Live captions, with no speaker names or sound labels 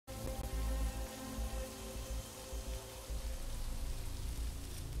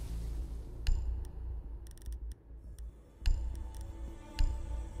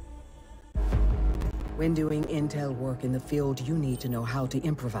When doing intel work in the field, you need to know how to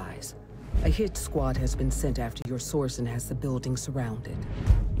improvise. A hit squad has been sent after your source and has the building surrounded.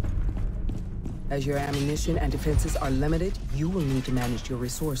 As your ammunition and defenses are limited, you will need to manage your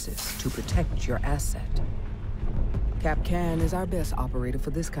resources to protect your asset. Cap Can is our best operator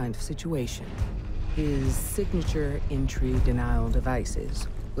for this kind of situation. His signature entry denial devices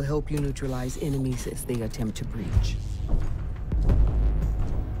will help you neutralize enemies as they attempt to breach.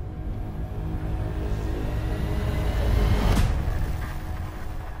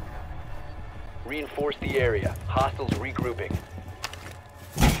 Reinforce the area. Hostiles regrouping.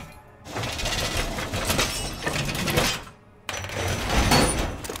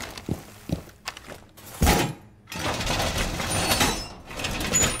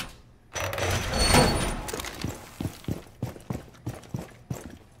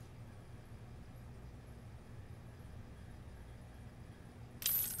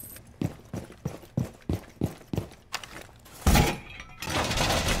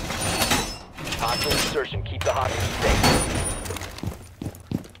 Hostile insertion. Keep the hostages safe.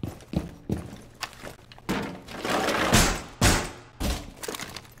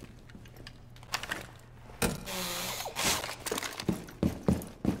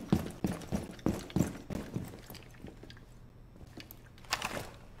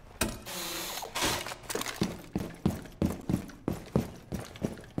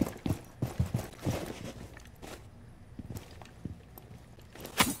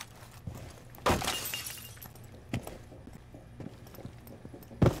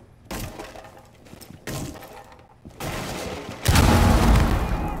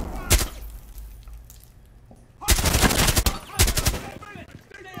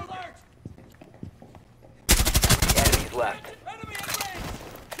 Left.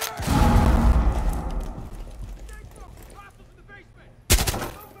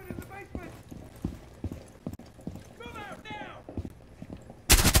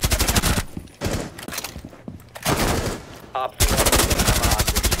 Op 4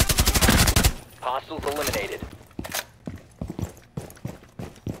 hostage. Hostiles eliminated.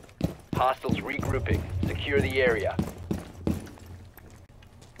 Hostiles regrouping. Secure the area.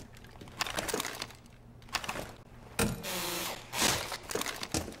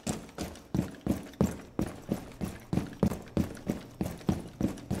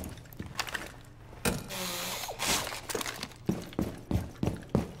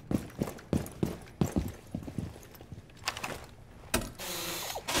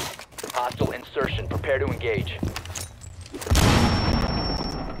 Hostile insertion. Prepare to engage.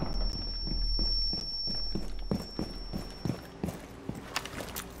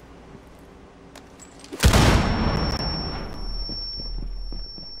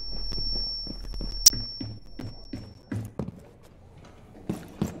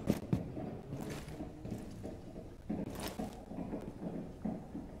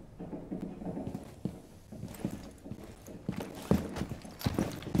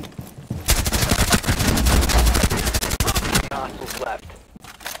 Hostiles left.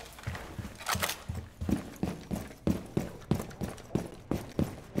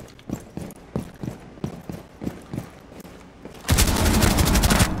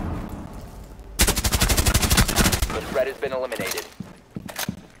 The threat has been eliminated.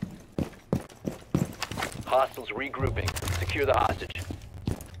 Hostiles regrouping. Secure the hostage.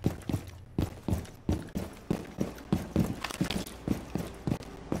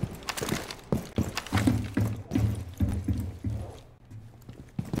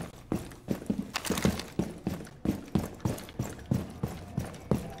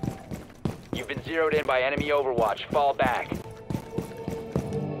 You've been zeroed in by enemy overwatch. Fall back.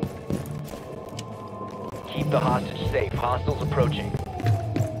 Keep the hostage safe. Hostiles approaching.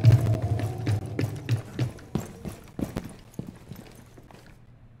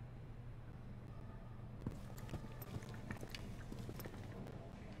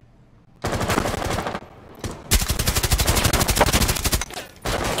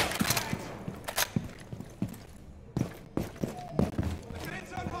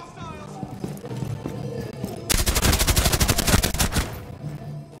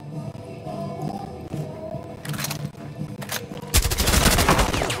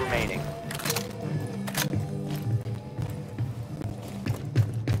 Remaining.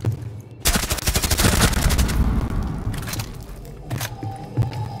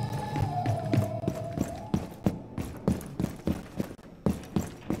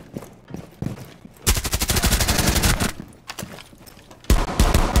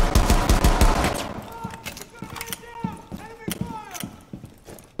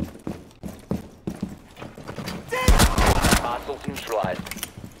 Hostiles neutralized.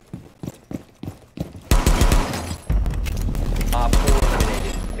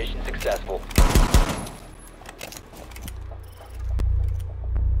 successful.